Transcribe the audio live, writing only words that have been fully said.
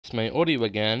It's my audio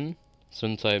again,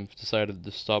 since I've decided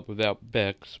to stop without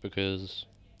Bex, because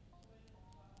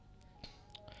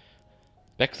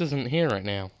Bex isn't here right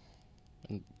now,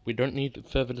 and we don't need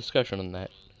further discussion on that.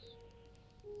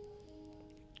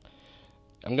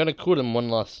 I'm gonna call him one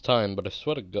last time, but I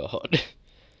swear to God.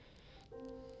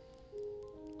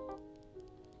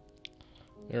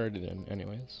 Alrighty then,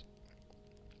 anyways.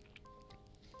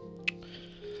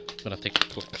 Gonna take a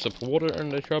quick sip of water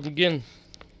and I shall begin.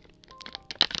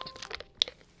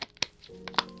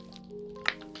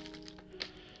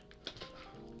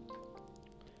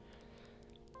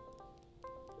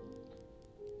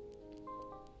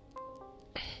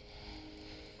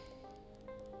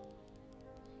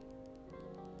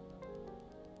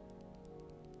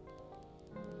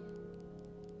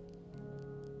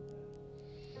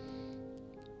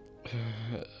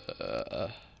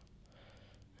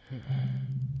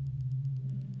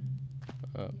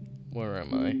 Where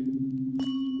am I?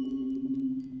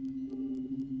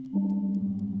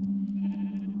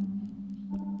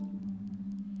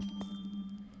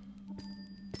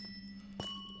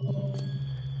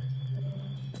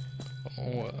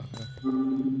 What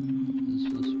is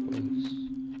this place?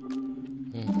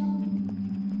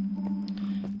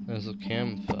 There's a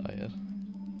campfire.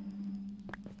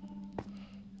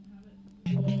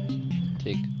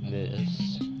 Take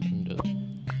this and a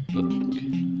book.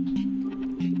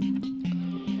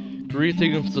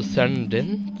 Greetings,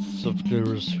 descendants of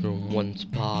those who once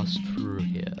passed through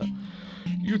here.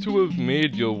 You two have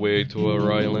made your way to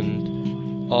our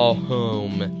island, our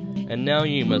home, and now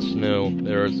you must know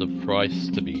there is a price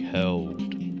to be held.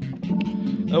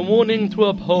 A warning to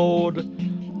uphold,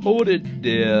 hold it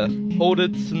dear, hold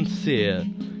it sincere.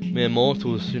 Mere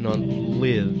mortals do not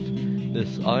live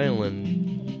this island.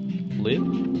 Live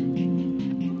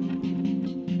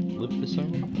this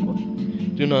island? What?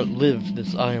 Do not live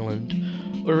this island,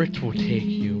 or it will take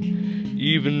you.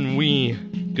 Even we,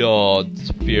 God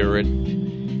Spirit,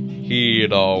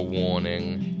 heed our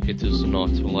warning. It is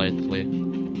not lightly.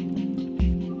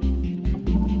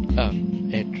 Oh,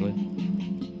 actually.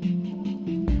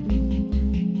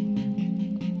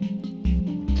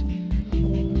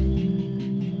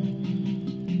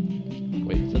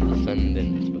 Wait, it's a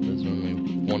descendant, but there's only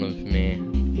one of me.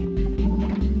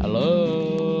 Hello?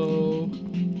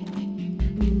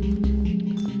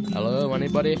 Hello,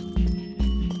 anybody?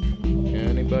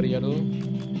 Anybody at all? No?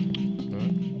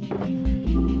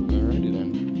 Alrighty then.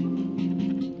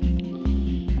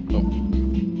 Oh.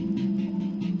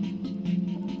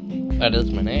 That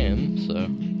is my name, so I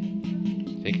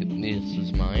think this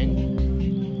is mine.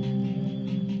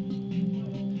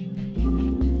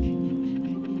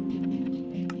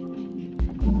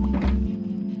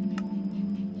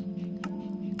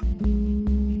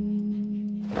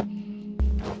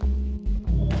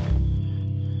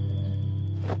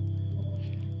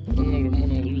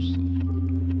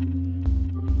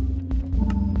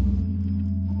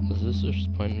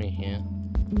 Just point me here.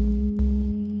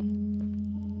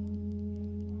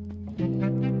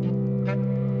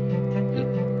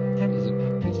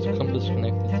 Is the compass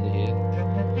connected to here?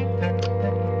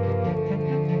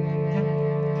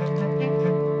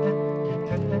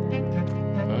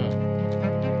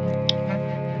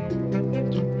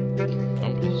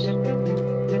 Compass.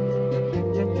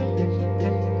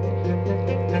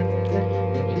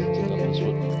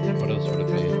 What else would it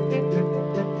be?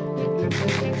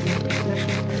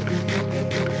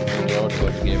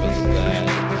 What gave us that?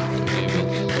 Gave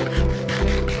us this.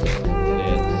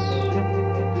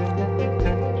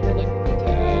 Like the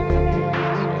tag.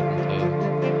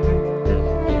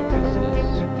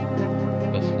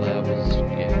 This lab is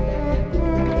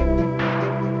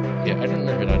yeah, I don't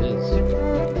know who that is.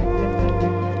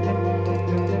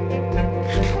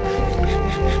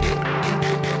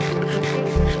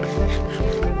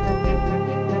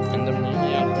 And then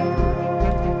yeah.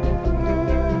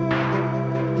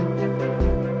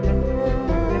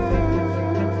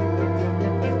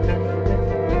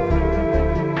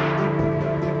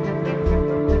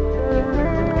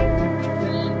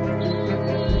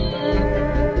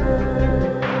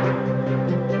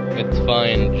 It's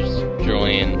fine, just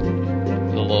join.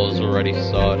 The law's already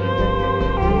started.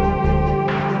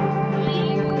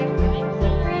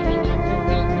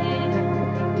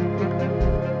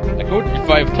 I called you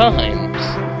 5 times.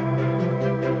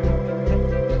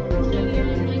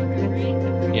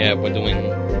 Yeah, we're doing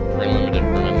Relimited,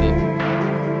 remember?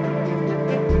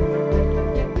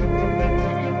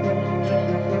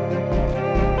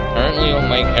 Currently all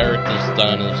my character's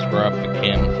done is grab the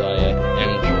campfire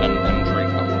and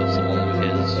drink compass along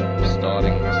with his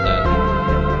starting stat.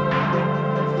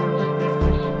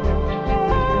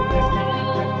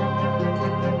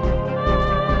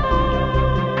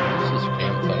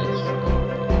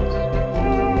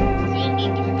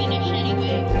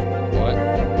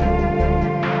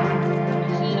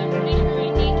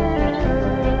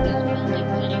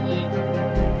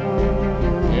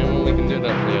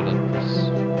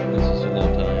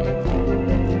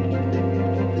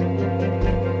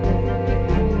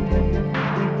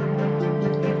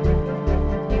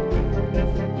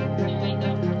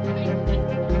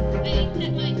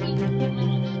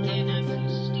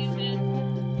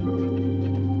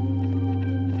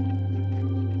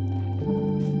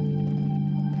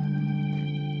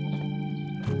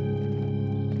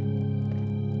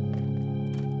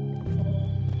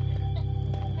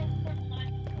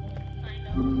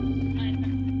 Again.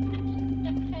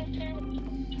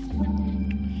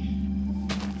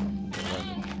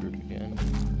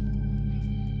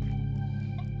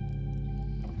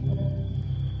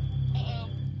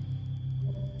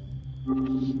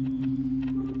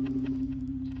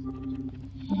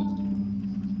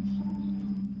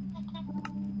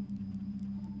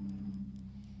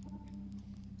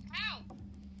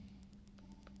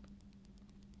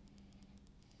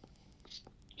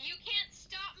 You can't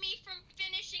stop me from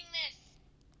finishing this.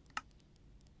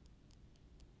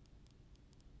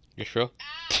 You sure?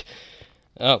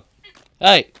 Oh.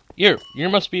 Hey, you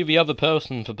must be the other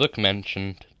person the book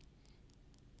mentioned.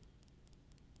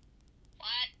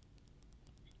 What?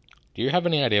 Do you have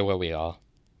any idea where we are?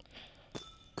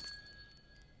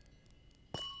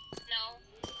 No.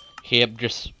 Here,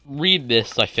 just read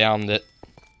this, I found it.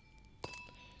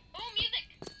 Oh, music!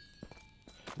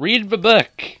 Read the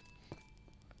book!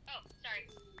 Oh, sorry.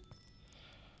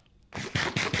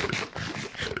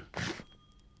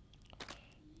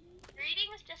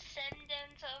 Greetings,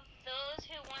 descendants of those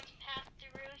who once passed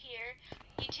through here.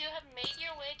 You two have made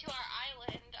your way to our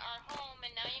island, our home,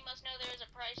 and now you must know there is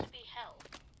a price to be held.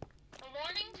 A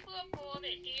warning to uphold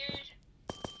it dear.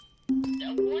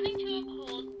 A warning to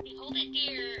uphold. Hold it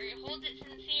dear. Hold it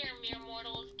sincere, mere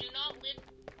mortals. Do not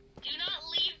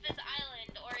leave this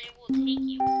island, or it will take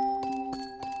you.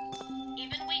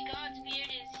 Even we gods fear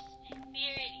it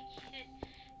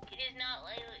is not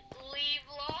leave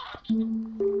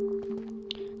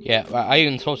long. Yeah, I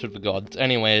insulted the gods.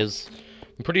 Anyways,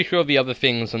 I'm pretty sure the other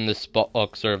things in this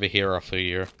box over here are for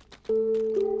you.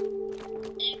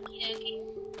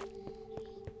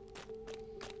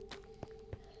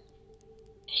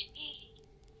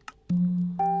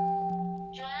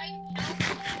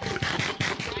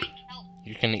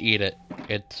 You can eat it.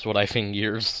 It's what I've been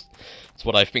It's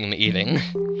what I've been eating. You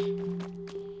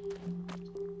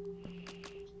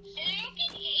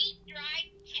can eat dried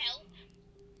kelp.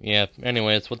 Yeah,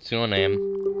 anyways, what's your name?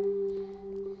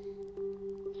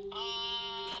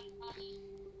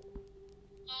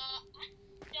 I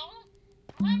don't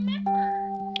remember.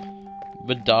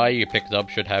 The die you picked up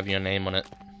should have your name on it.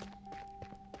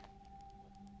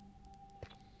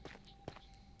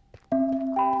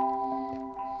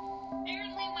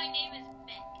 Apparently my name is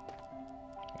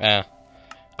Vic.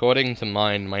 According to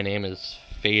mine, my name is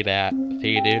Faded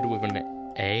with an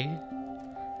A?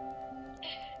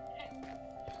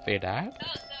 Faded?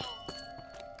 Oh, so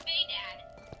Faydad.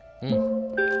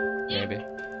 Maybe.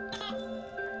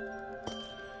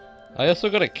 I also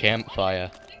got a campfire.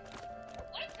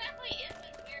 What exactly is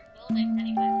this weird building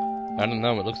anyway? I don't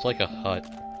know, it looks like a hut.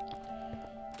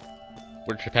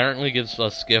 Which apparently gives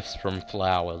us gifts from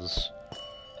flowers.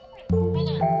 Hold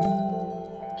on.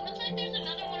 It looks like there's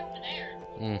another one over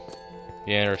there.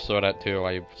 Yeah, I saw that too.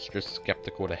 I was just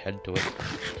skeptical to head to it.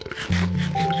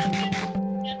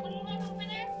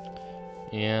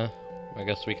 Yeah, I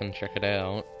guess we can check it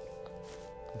out.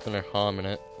 Nothing no harm in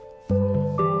it.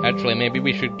 Actually, maybe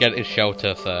we should get his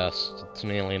shelter first. It's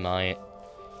nearly night.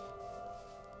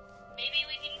 Maybe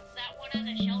we can use that one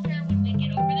as a shelter when we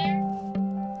get over there?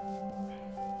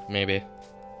 Maybe.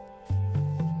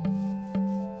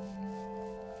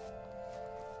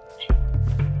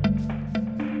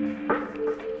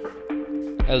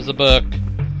 There's the book.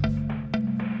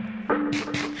 A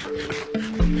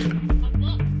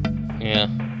book. Yeah.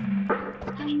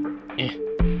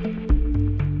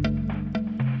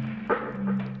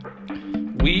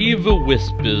 We the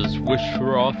Whispers wish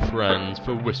for our friends,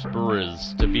 the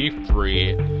Whisperers, to be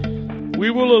free. We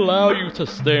will allow you to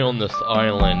stay on this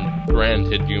island,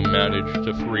 granted you manage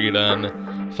to free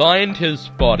them. Find his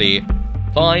body,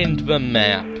 find the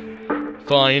map,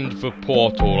 find the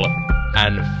portal,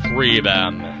 and free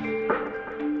them.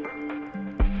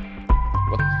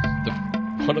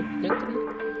 What a minute?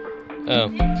 Oh,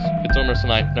 it's almost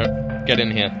night. No, get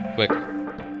in here, quick.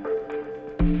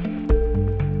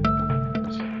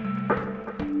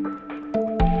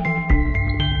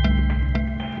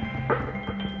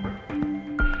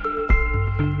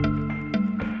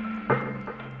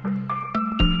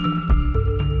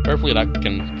 Hopefully that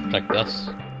can protect us.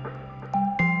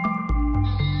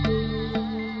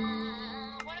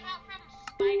 What about from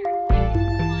spiders?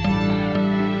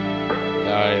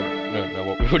 I don't know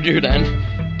what we would do then.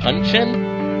 Punch him? I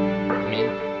mean...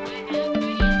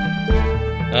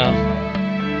 Oh.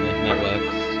 Yeah, that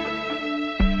works.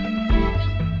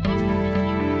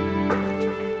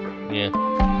 Yeah.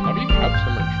 How do you have so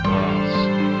much grass?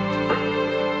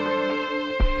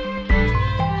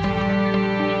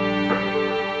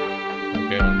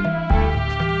 Okay.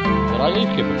 Did I leave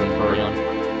keep inventory on?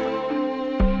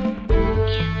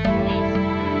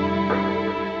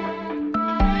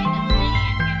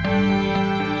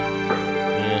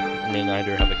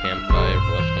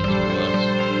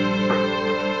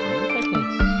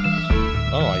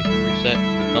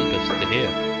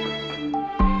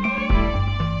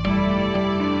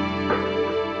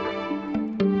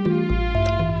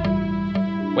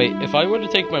 Wait, if I were to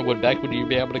take my wood back, would you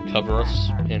be able to cover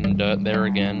us in dirt there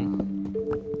again?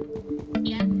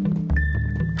 Yeah.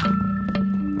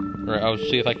 Alright, I'll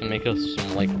see if I can make us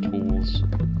some, like, tools.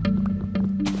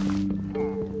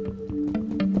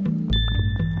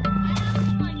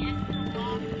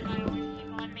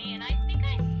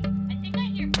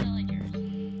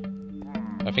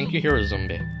 I think you hear a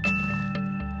zombie. I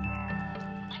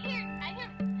hear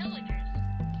villagers.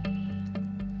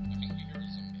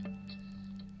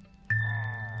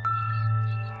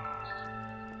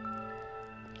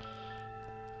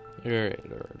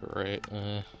 Alright.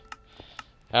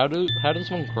 How does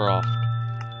one craft? You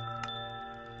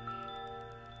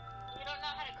don't know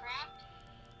how to craft?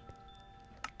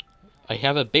 I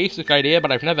have a basic idea,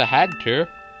 but I've never had to. Oh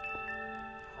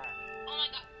my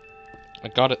god. I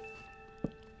got it.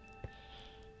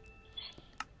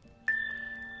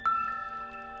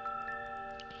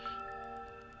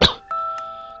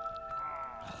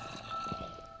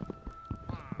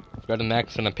 I've got an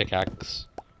axe and a pickaxe.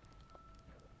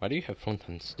 Why do you have flint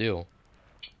and steel?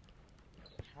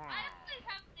 I always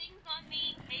have things on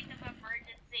me in case of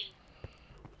emergency.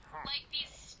 Like these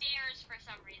stairs for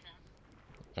some reason.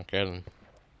 Okay then.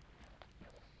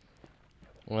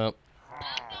 Well. I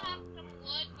also have some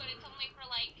wood, but it's only for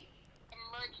like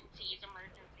emergencies.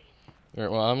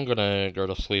 Alright, well, I'm gonna go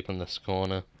to sleep in this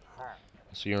corner.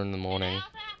 See you in the morning.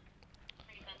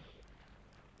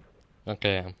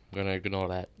 Okay, I'm gonna ignore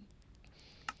that.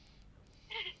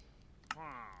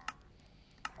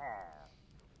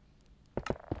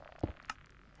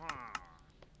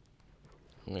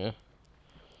 Yeah.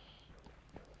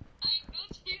 I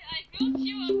built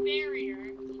you a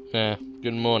barrier. Yeah.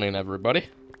 Good morning, everybody.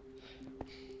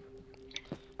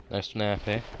 Nice nap,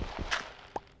 eh?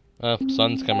 Oh,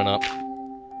 sun's coming up.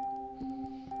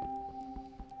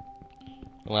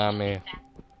 Allow me.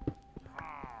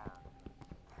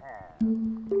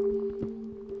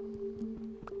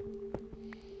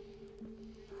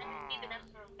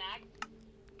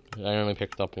 I only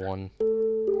picked up one.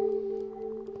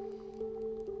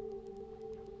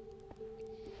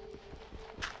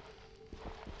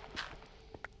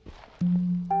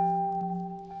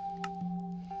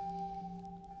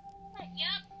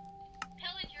 Yep.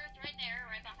 Pillagers right there,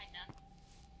 right behind us.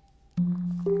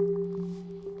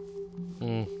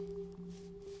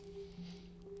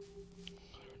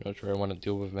 Not sure I want to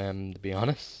deal with them, to be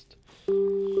honest.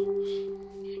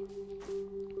 You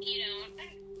don't.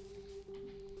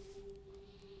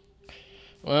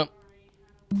 Well.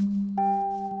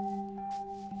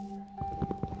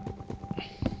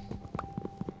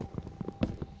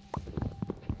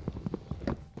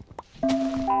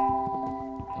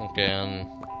 Okay,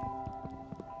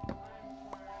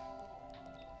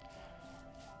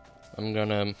 I'm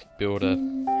gonna build a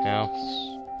house.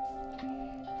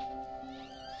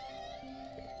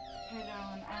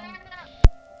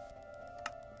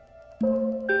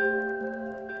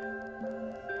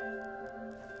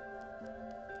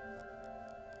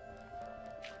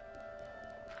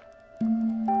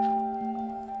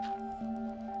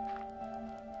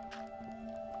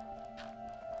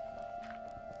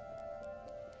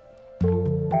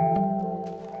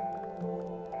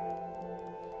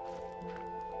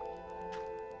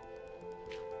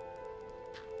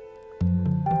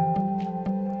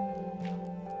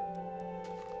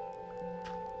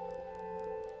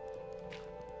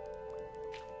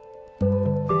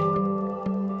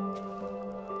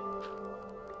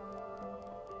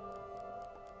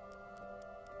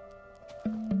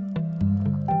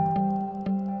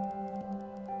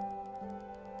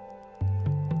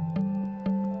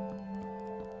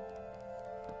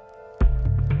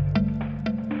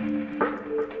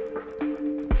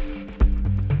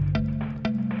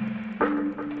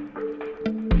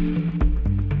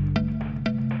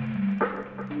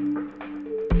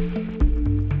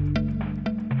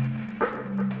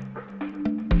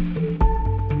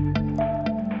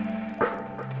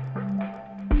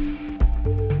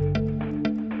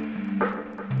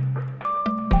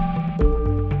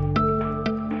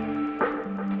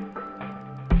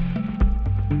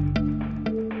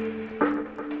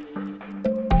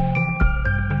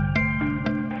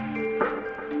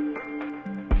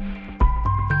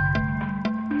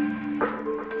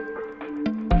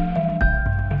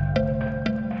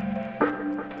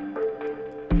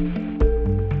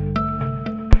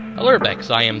 Hello, Bex.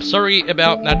 I am sorry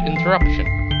about that interruption.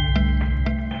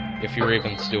 If you're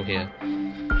even still here.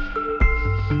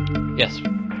 Yes.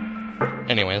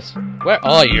 Anyways, where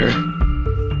are you?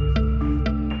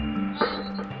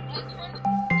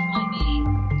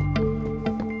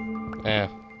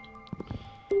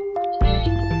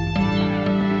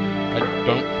 I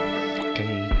don't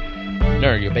fucking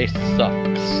your base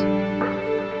sucks.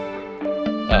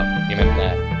 Oh, you meant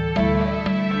that.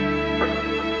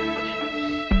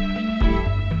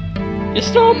 You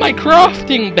stole my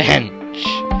crafting bench!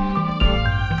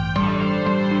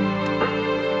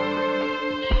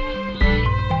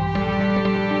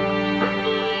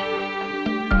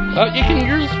 Oh, you can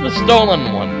use the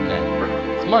stolen one then.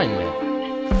 It's mine now.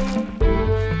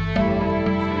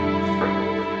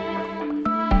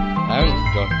 I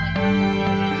haven't got...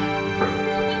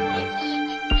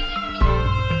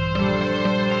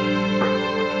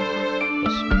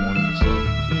 Just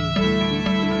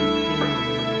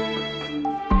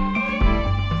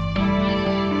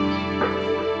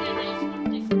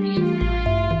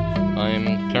 172. I'm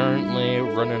currently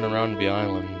running around the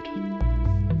island.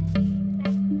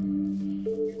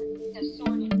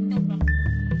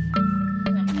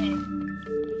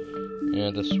 Yeah,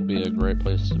 this will be a great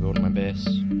place to build my base.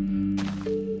 I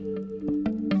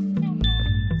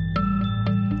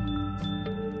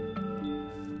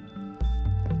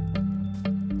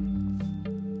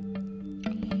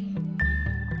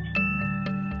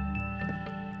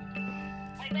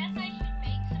bet I should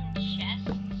make some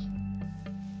chests.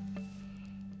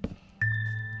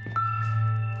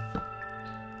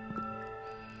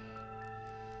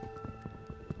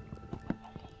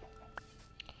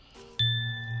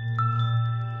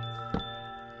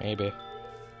 Maybe.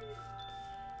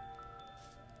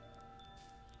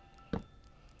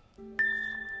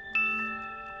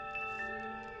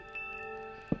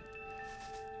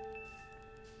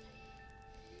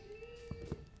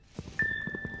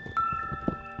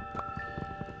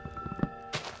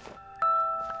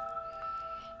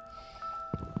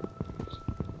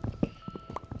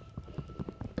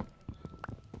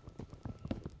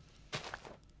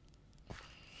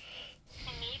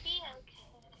 Maybe okay.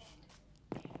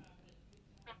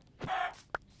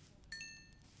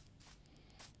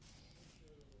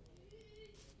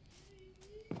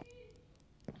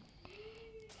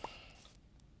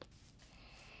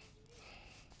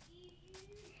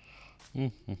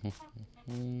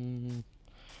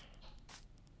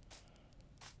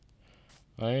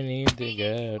 I need to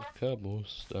get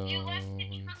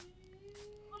cobblestone.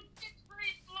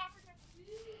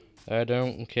 I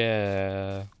don't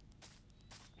care.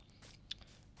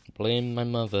 Blame my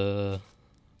mother.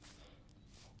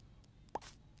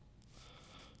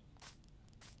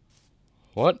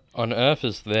 What on earth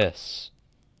is this?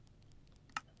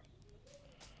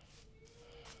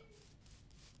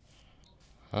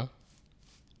 Huh?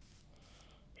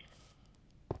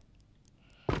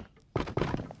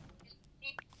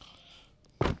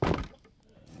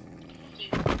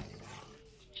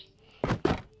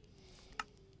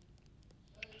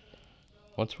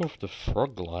 What's with the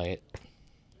frog light?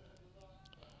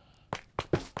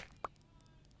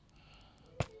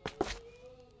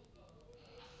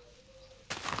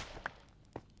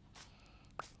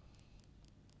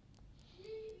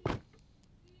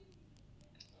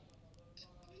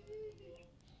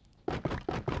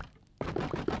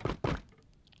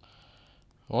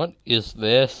 What is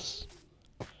this?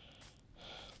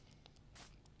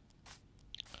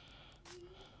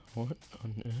 What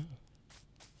on earth?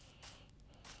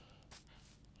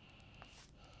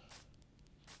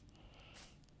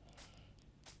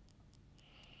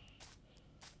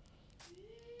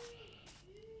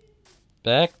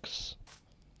 Bex?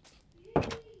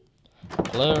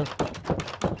 Hello?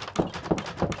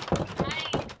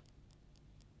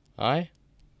 Hi?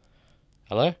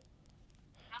 Hello?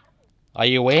 Are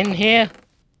you in here?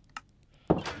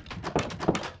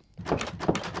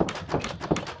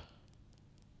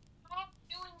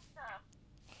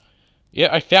 Yeah,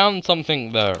 I found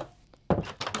something there.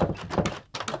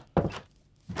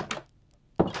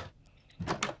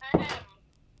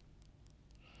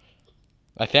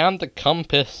 I found the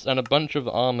compass and a bunch of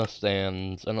armor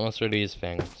stands, and also these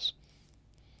things.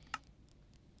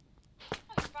 I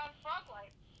found frog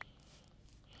light.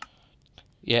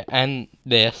 Yeah, and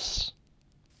this.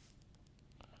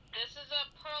 This is a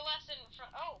pearlescent from.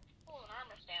 Oh, cool, an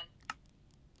armor stand.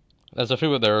 There's a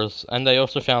few of those, and they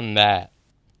also found that.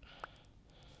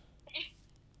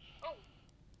 Oh.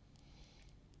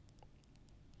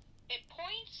 It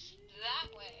points that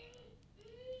way.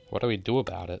 What do we do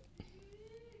about it?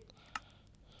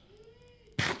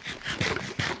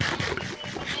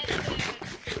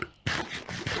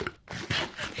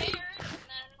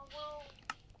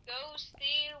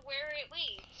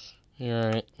 You're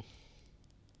right.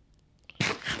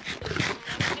 Just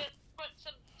put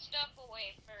some stuff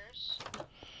away first.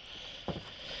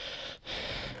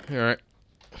 You're right.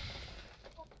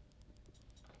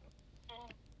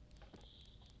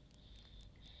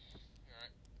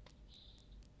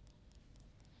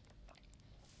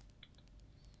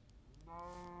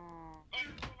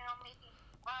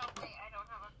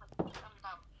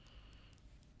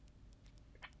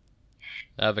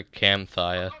 I have a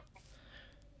campfire.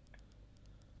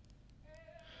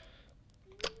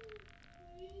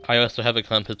 I also have a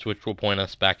compass which will point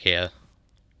us back here.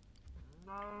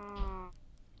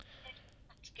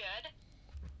 That's good.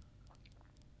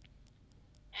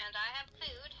 And I have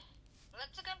food.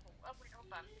 Let's go. Oh, wait,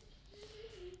 hold on.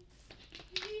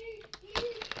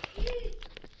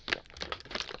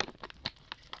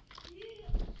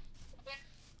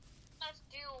 Let's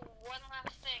do one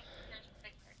last thing.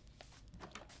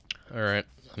 Alright,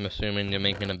 I'm assuming you're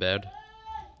making a bed.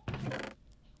 Get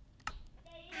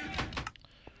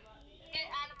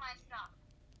out of my stuff.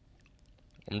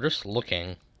 I'm just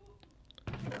looking.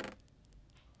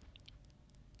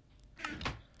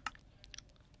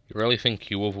 You really think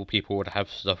you evil people would have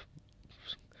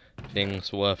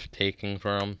things worth taking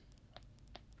from?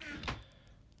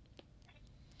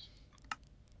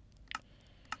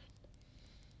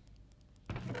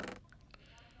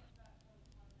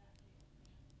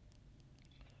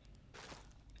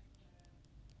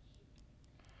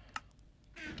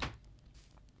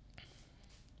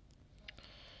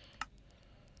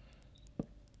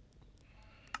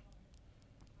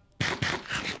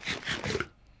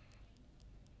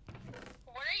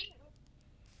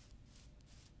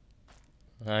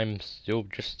 I'm still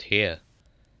just here.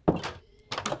 Okay.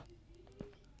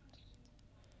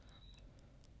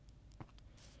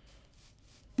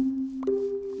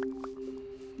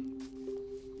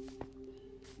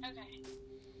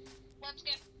 Let's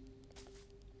get.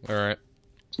 Alright.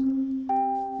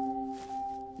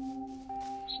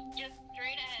 Just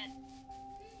straight ahead.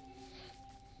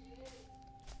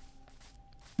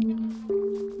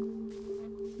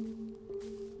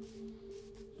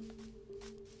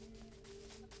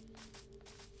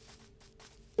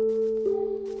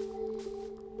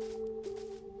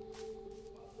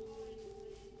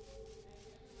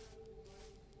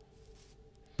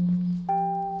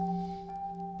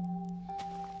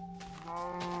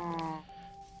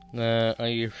 Are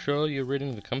you sure you're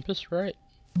reading the compass right?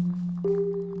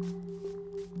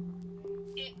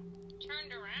 It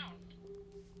turned around.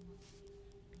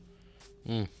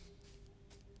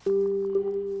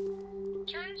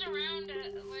 Turns around,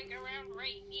 like around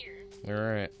right here.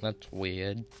 Alright, that's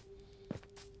weird.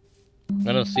 I'm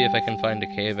gonna see if I can find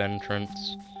a cave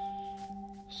entrance.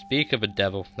 Speak of a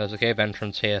devil, there's a cave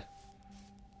entrance here.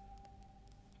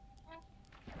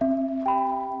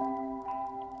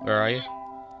 Where are you?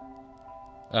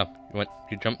 Oh,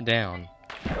 you jumped down.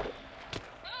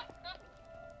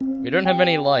 We don't have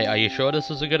any light, are you sure this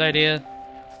is a good idea?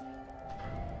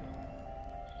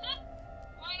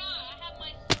 Why not? I have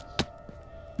my.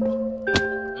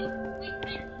 Wait,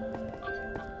 there.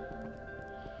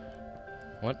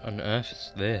 What on earth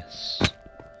is this?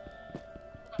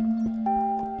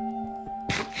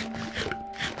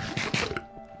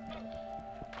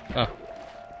 Oh.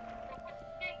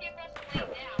 Give us a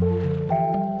way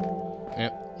down.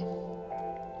 Yep.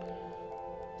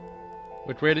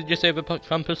 Which way did you say the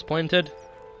compass pointed? This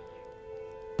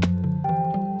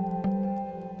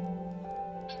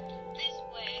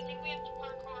way. I think we have to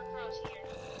parkour across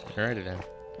here. Alrighty then.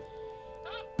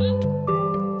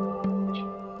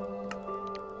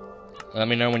 Let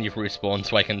me know when you've respawned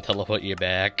so I can teleport you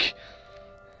back.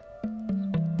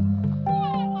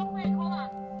 Oh, wait, hold on.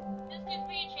 This gives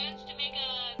me a chance to make a.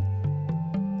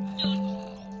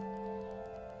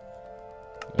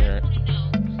 Alright.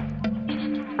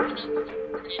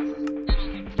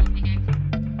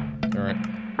 Alright.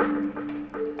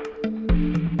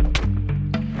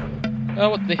 Oh,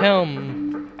 what the hell?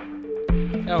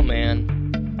 Hell, man.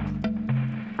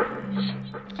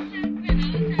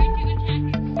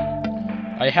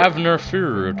 I have no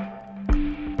food.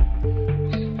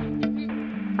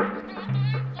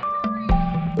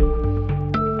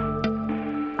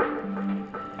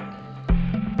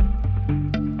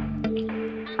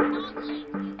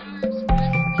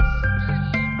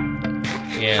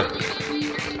 Yeah.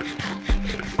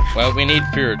 Well, we need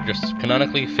food. Just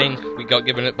canonically think we got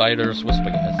given it by those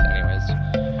whisper guys. Anyways.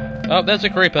 Oh, there's a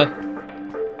creeper.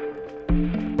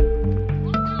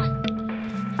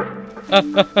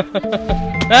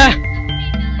 Ah!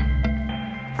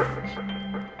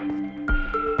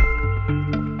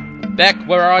 Beck,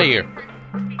 where are you?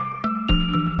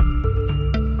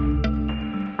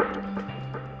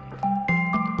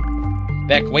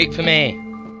 Beck, wait for me.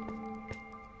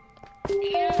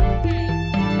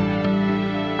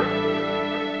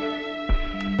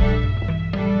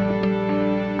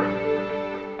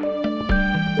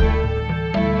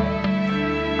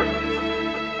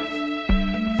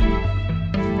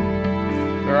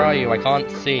 Where are you? I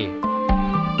can't see.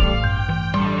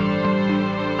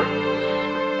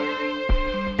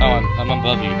 Oh, I'm from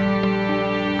above you. You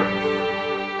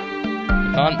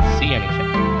can't see anything.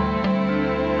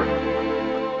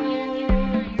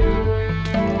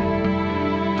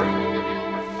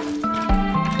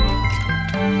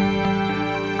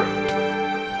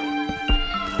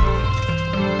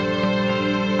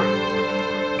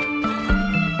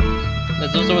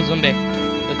 There's also a zombie.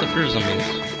 There's a few zombies.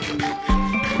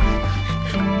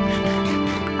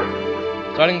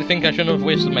 Starting to think I shouldn't have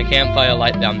wasted my campfire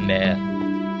light down there.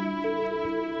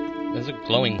 There's a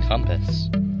glowing compass.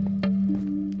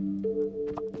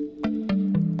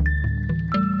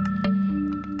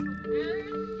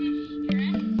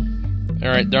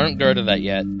 Alright, don't go to that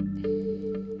yet. Oh,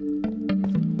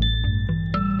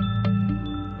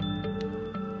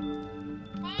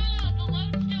 the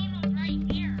lodestone was right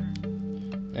here.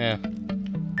 Yeah.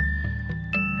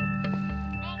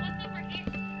 Oh, what's over here?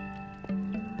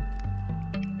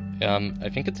 I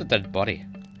think it's a dead body.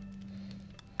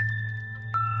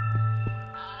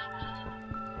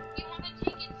 You want to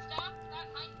take its stuff? That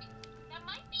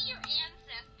might be your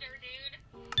ancestor,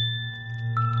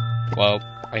 dude. Well,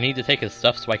 I need to take his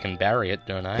stuff so I can bury it,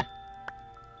 don't I?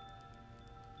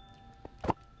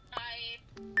 Hold on.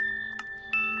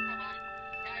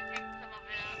 Gotta pick some of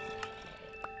it up.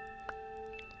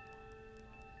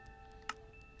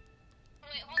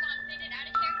 Wait, hold on. Say it out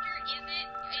of character.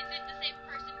 Is it the same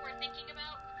person we're thinking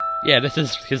about? Yeah, this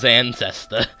is his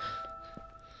ancestor. Is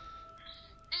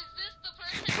this the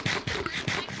person from the first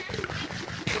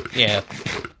picture? Yeah.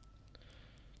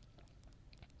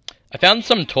 I found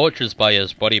some torches by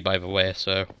his body, by the way,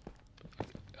 so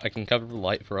I can cover the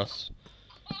light for us.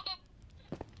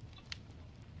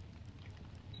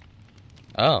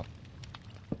 Oh. Hold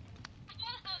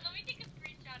on, let me take a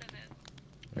screenshot of this.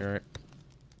 Alright.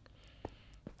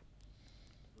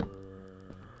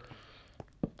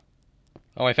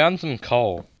 Oh, I found some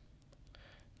coal.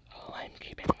 Oh, I'm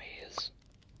keeping these.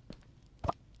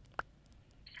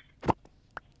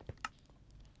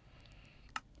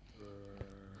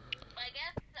 I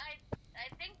guess I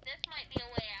think this might be a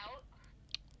way out.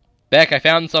 Beck, I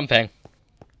found something. And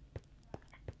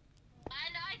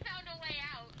I found a way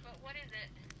out, but what is it?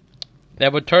 There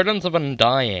were totems of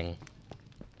undying.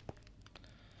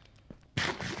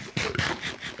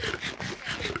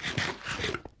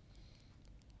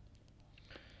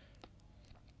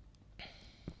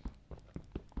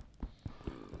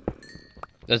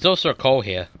 There's also a coal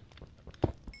here.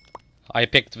 I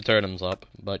picked the totems up,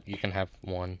 but you can have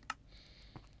one.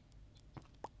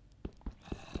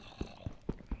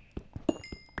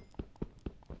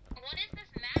 What is this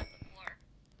map for?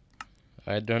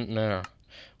 I don't know.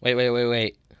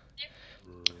 Wait.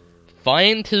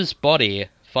 Find his body.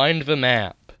 Find the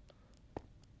map.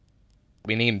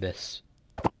 We need this.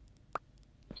 The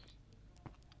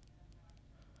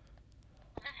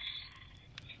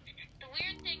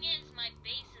weird thing is, my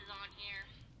base is on here.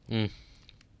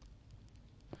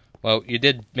 Well, you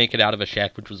did make it out of a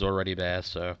shack which was already there,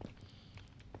 so...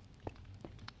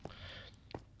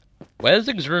 Where's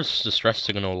Exer's Distress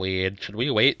Signal lead? Should we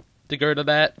wait to go to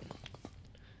that?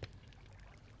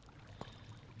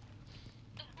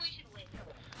 We should wait.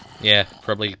 Yeah,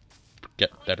 probably get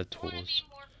better I want to tools. be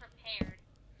more prepared.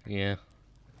 Yeah.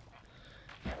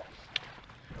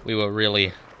 We were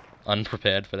really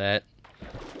unprepared for that.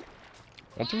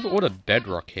 What's with all the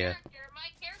bedrock here?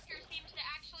 My character seems to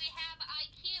actually have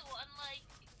IQ, unlike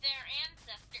their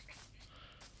ancestor.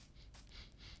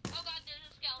 Oh god, there's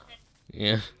a skeleton.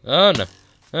 Yeah. Oh no.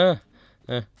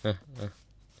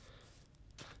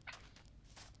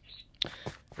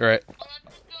 Right. Well, let's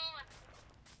just go on.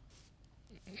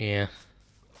 Yeah.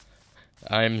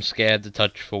 I'm scared to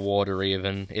touch the water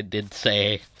even. It did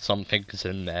say something's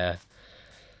in there.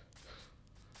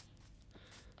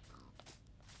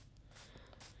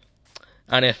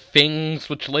 And if things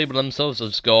which label themselves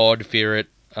as God fear it,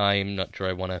 I'm not sure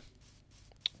I want to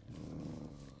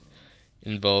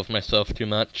involve myself too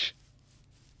much.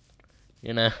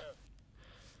 You know?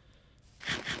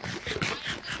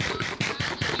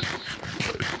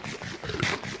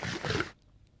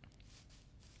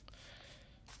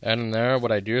 I don't know,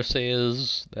 what I do say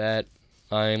is that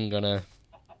I'm gonna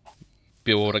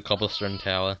build a cobblestone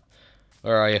tower.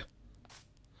 Where are you?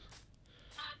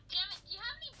 Damn it, do you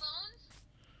have any bones?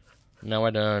 No, I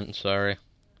don't, sorry.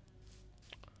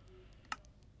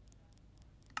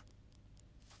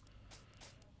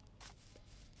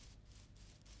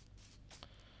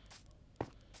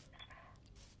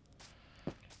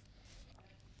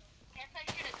 Guess I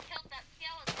should have killed that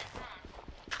skeleton, huh?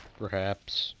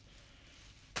 Perhaps.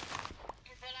 But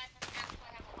I actually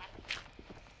have a weapon.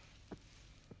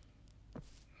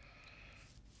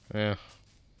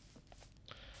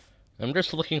 Yeah. I'm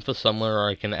just looking for somewhere where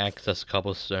I can access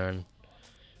cobblestone.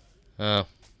 Oh,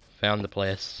 found the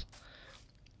place.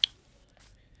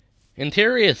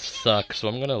 Interior sucks, so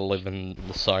I'm gonna live in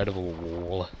the side of a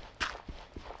wall.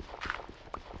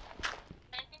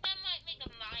 I think I might make a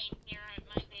mine here at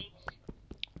my base.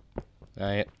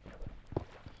 Alright.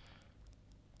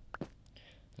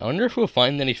 I wonder if we'll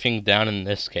find anything down in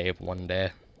this cave one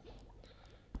day.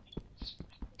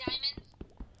 Diamonds?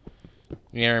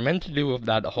 Yeah, I meant to do with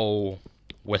that whole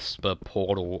whisper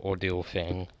portal ordeal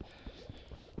thing.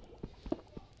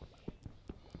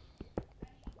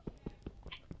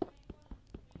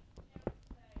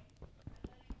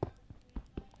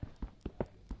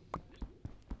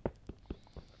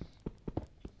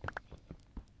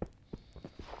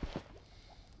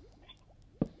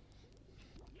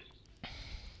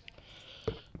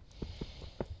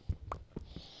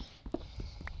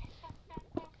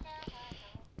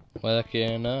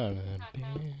 Working on a biz.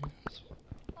 Sorry,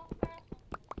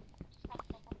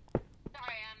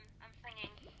 I'm singing.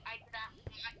 I did that.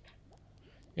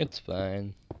 It's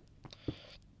fine.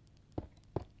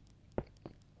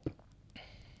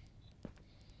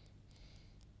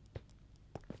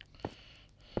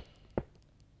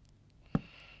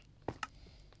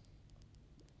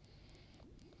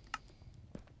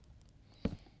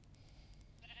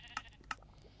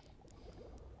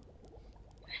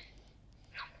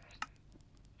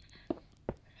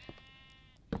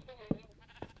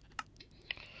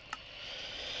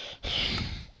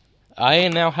 I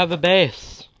now have a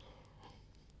base.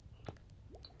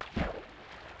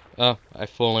 Oh, I've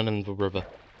fallen in the river. A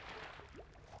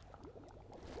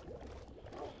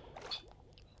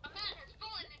man has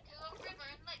fallen into a river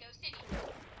in Lego City.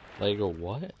 Lego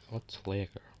what? What's Lego?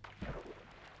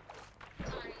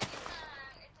 Sorry,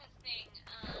 it's a thing.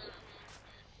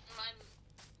 My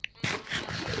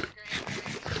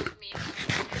grandparents told me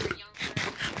when I was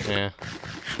younger. Yeah.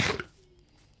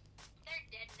 They're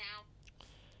dead now.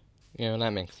 Yeah,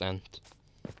 that makes sense.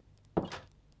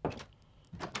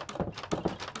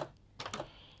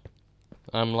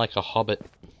 I'm like a hobbit.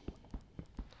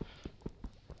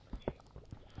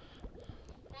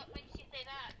 What makes you say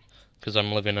that? Because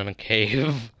I'm living in a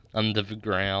cave under the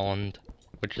ground,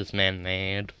 which is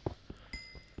man-made.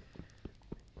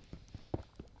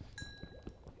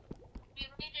 You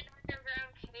made an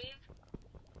underground cave?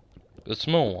 The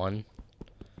small one.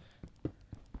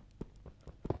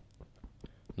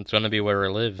 It's gonna be where I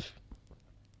live.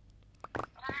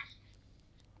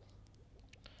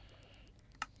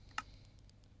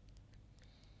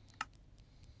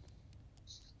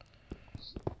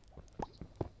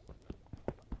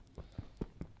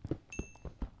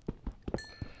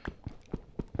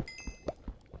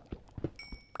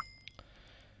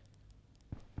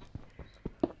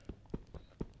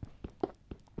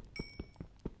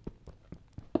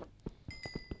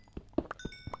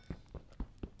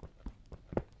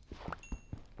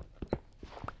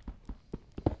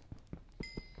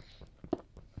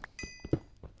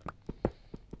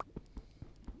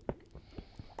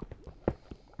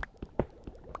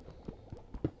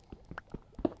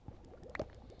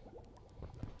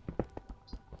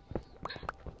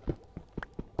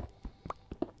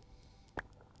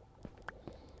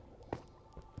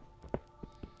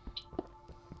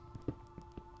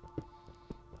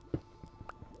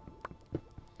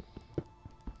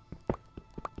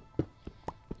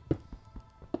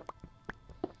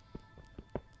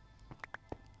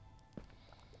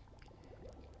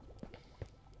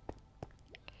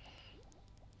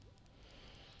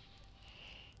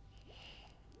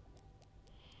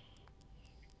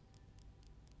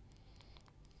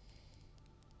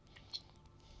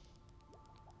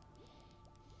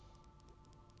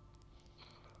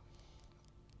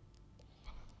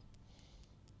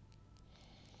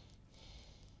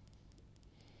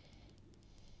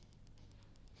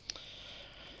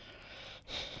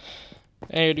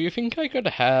 Hey, do you think I could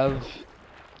have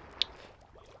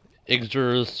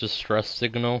Ixor's distress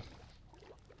signal?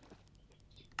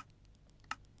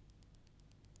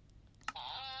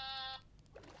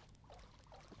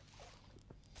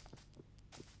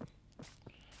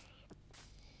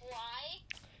 Why?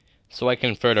 So I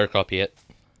can photocopy it.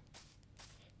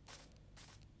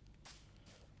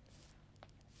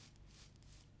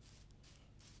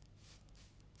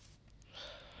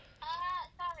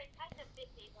 Sorry, kind of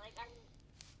busy. Like, I'm...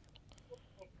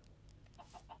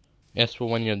 Yes, but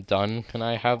when you're done, can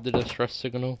I have the distress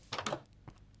signal?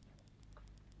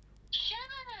 Sure!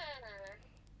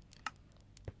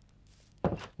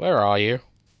 Where are you?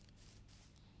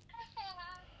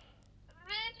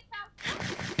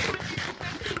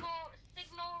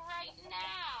 Signal right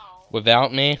now.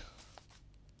 Without me?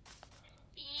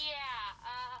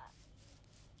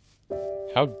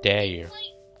 How dare you? Like,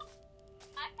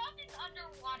 I found this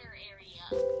underwater area.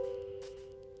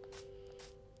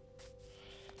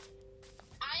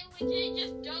 I legit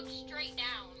just dug straight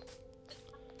down.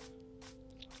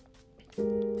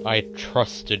 I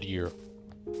trusted you.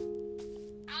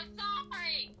 I'm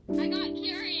sorry. I got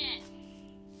curious.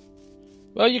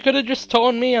 Well, you could have just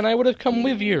told me and I would have come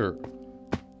with you.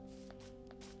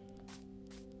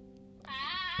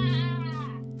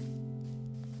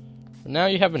 But now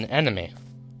you have an enemy.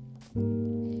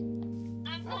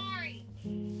 I'm sorry.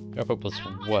 I hope it was I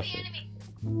don't want worth to be it.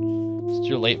 enemy. It's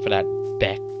too late for that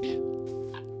Beck.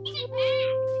 Give it back.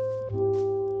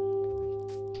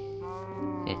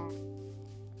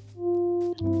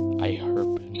 I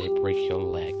hope they break your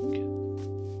leg.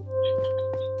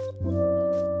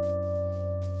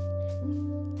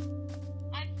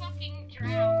 I fucking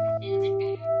drowned in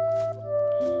it.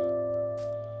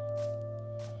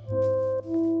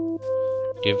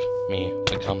 Give me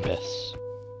the compass.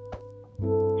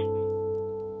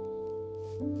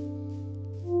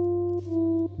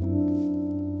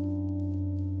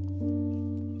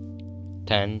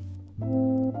 Ten.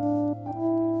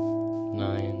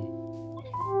 9.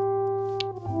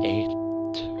 8.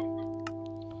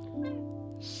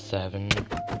 7. 6.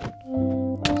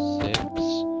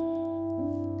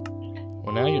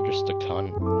 Well, now you're just a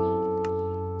cunt.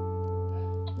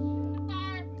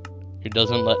 Who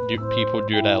doesn't let people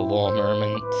do their law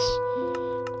moments.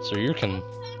 So you can...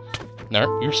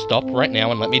 No, you stop right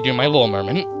now and let me do my law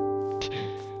moment.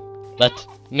 Let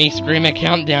me scream a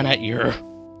countdown at you.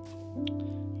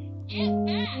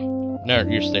 No,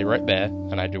 you stay right there,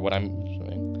 and I do what I'm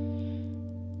saying.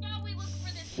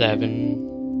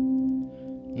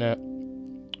 7... No.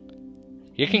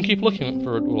 You can keep looking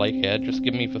for it all I care, just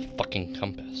give me the fucking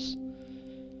compass.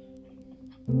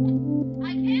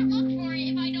 I can't look for it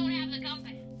if I don't have the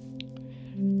compass.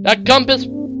 That compass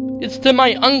is to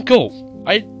my uncle!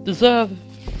 I deserve a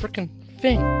frickin'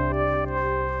 thing.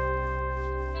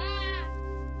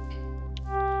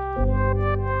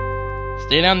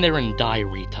 Stay down there and die,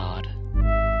 retard.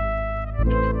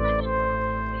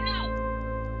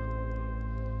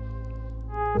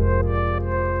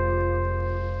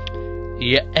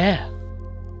 Yeah.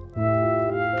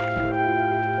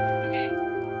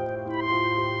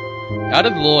 Out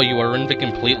of law, you are in the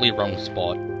completely wrong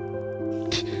spot.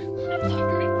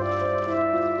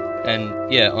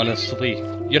 And yeah, honestly,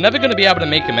 you're never gonna be able to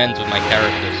make amends with my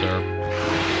character, so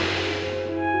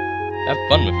have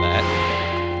fun with that.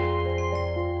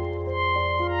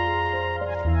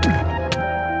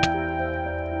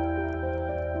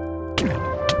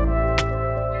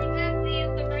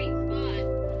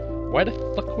 Why the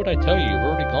fuck would I tell you? You've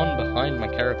already gone behind my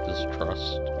character's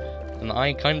trust. And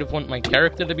I kind of want my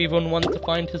character to be the one to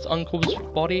find his uncle's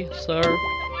body, so...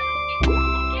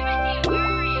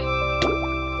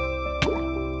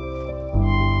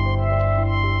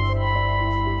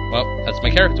 Well, as my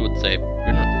character would say,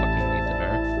 you're not fucking need to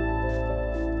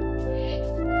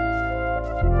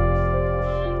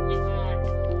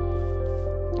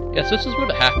know. Yes, this is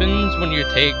what happens when you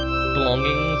take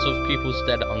belongings of people's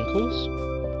dead uncles.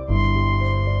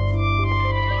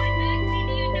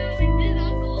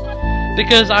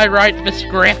 Because I write the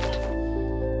script.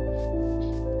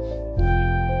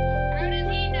 How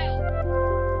does he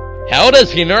know? How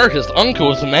does he know his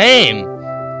uncle's name?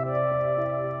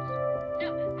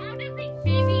 No, how does he?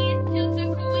 Maybe it's just a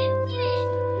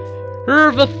coincidence.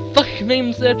 Who the fuck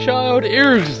names their child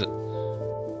is?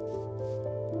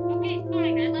 Okay,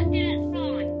 fine, I left it at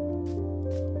spawn.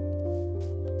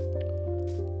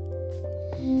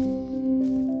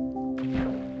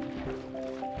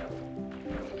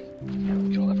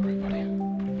 Kill everybody.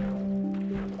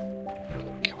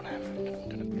 Kill them. I'm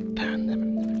gonna pan them.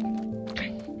 Okay.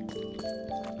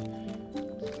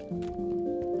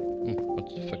 What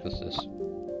the fuck is this?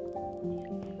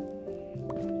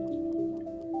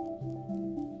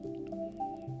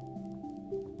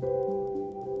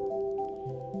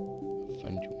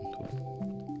 Find your uncle.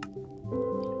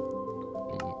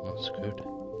 That's good.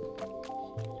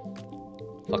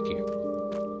 Fuck you.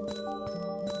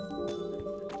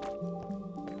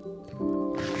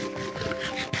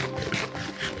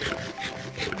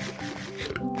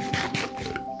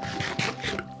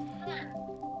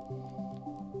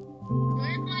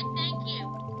 Where's my thank you?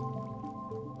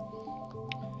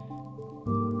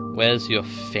 Where's your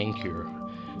thank you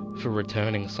for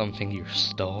returning something you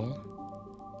stole?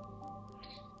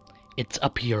 It's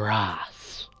up your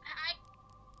ass. I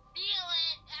feel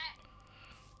it.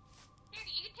 Here,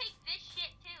 you take this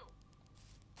shit too.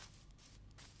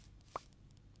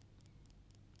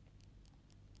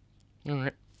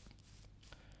 Alright.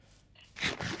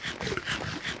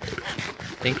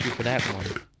 Thank you for that one.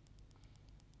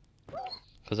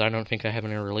 Because I don't think I have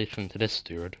any relation to this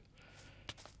dude.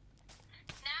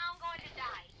 Now I'm going to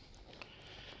die.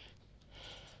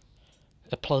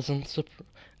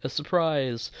 A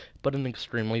surprise, but an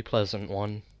extremely pleasant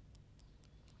one.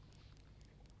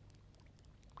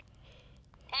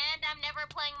 And I'm never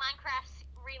playing Minecraft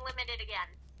Relimited again.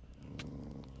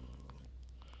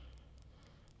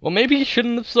 Well, maybe you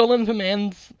shouldn't have stolen the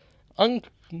man's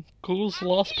uncle's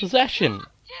lost possession.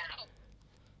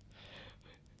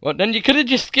 Well, then you could have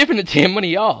just given it to him when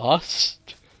he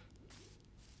asked.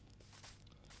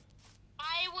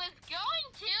 I was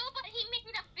going to, but he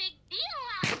made a big deal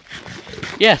out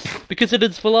of it. Yes, because it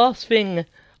is the last thing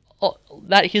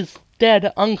that his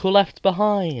dead uncle left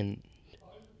behind.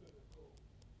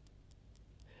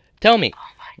 Tell me,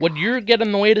 would you get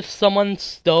annoyed if someone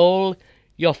stole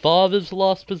your father's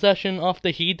lost possession after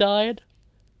he died?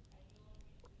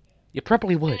 You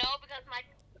probably would. No, because my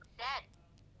dead.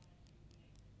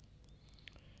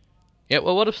 Yeah,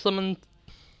 well, what if someone...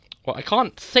 Well, I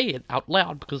can't say it out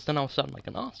loud because then I'll sound like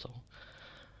an asshole.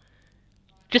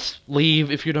 Just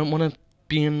leave if you don't want to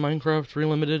be in Minecraft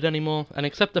Relimited anymore, and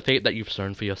accept the fate that you've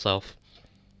sown for yourself.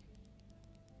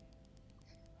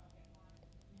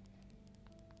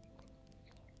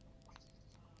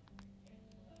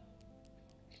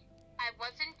 I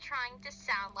wasn't trying to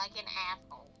sound like an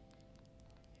asshole.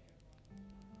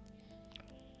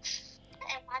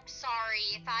 And I'm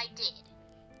sorry if I did.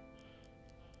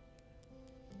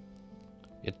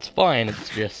 It's fine, it's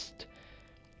just...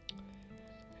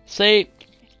 Say,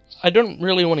 I don't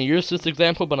really want to use this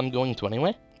example, but I'm going to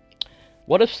anyway.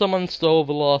 What if someone stole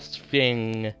the lost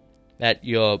thing that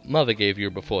your mother gave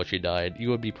you before she died? You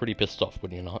would be pretty pissed off,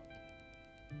 would you not?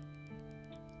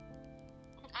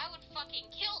 I would fucking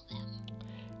kill them.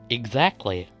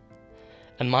 Exactly.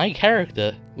 And my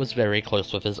character was very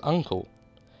close with his uncle.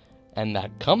 And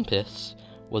that compass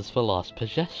was the lost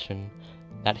possession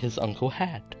that his uncle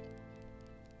had.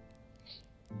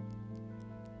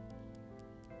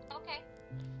 Okay.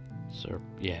 So,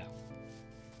 yeah.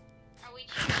 Are we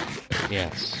sure?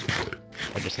 Yes.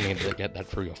 I just needed to get that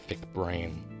through your thick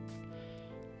brain.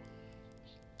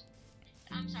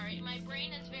 I'm sorry, my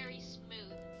brain is very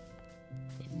smooth.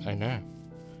 I know.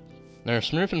 Now,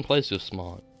 smooth in place is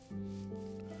smart.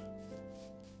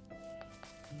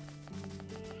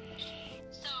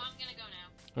 So, I'm gonna go now.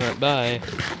 Alright, bye.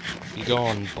 Be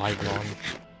gone, bygone.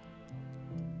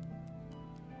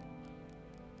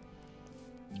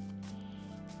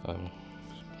 I'm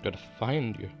gotta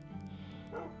find you.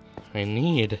 I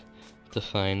need to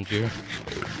find you.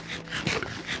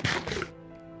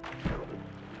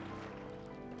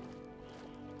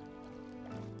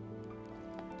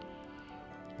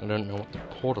 I don't know what the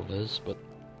portal is, but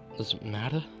does it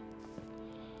matter?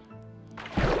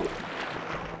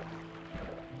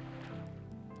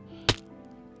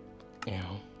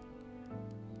 Ow.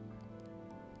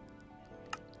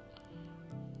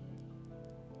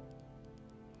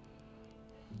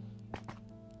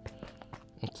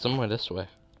 It's somewhere this way.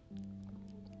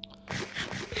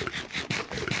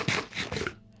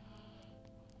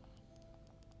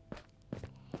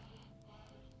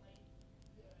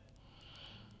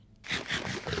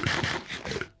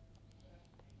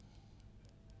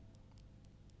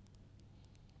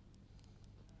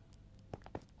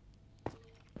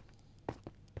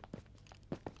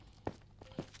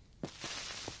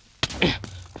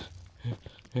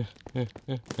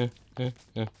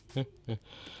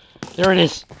 There it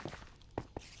is!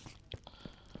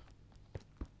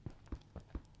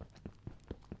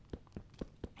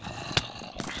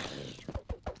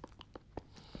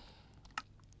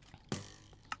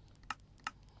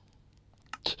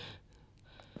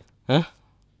 Huh?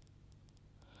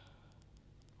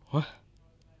 What?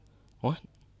 What?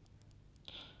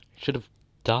 Should have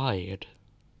died.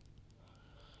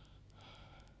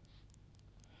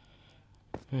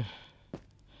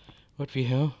 What the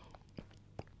hell?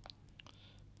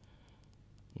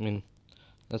 I mean,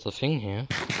 there's a thing here.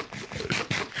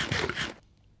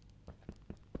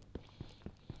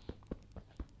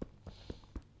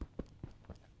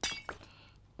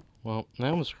 Well,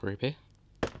 that was creepy.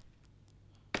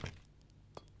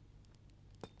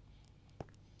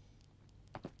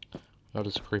 Not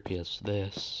as creepy as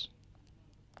this.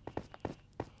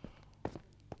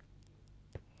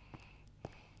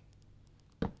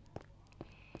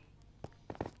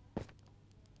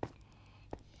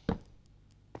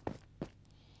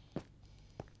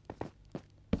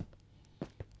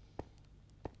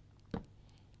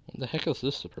 What the heck is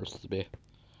this supposed to be?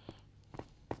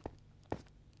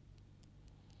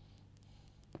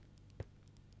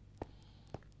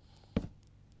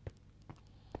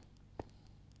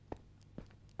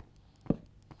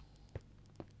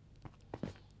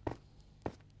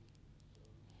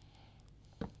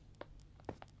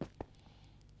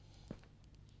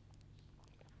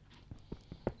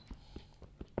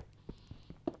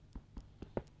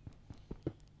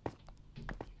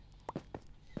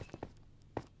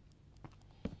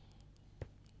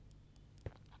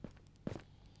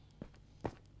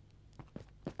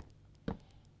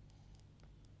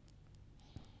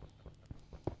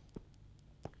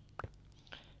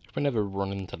 If I never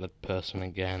run into that person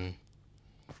again.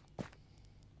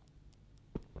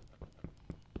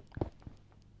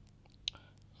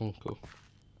 Oh, cool.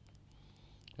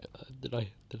 Did I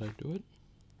do it?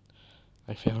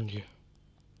 I found you.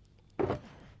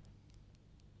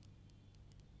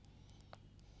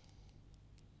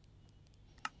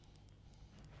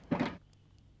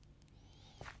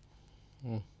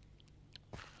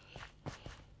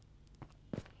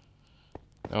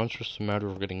 Now it's just a matter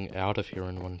of getting out of here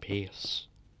in one piece.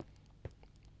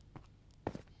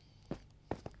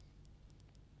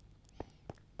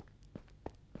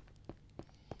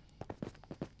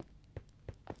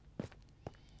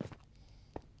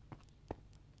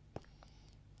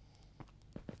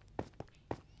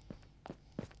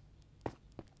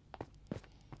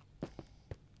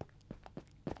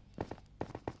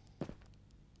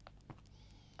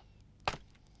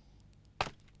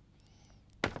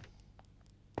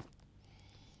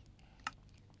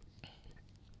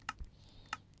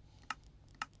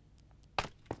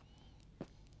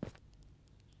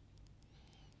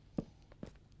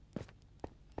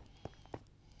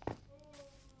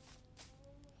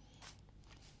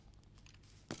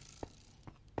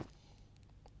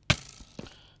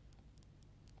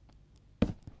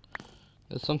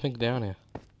 There's something down here.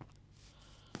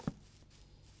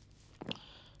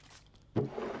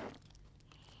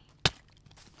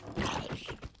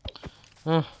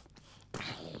 Ah.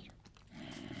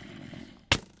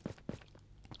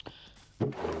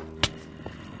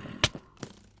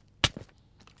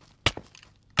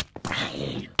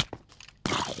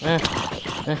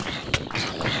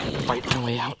 Fight my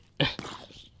way out.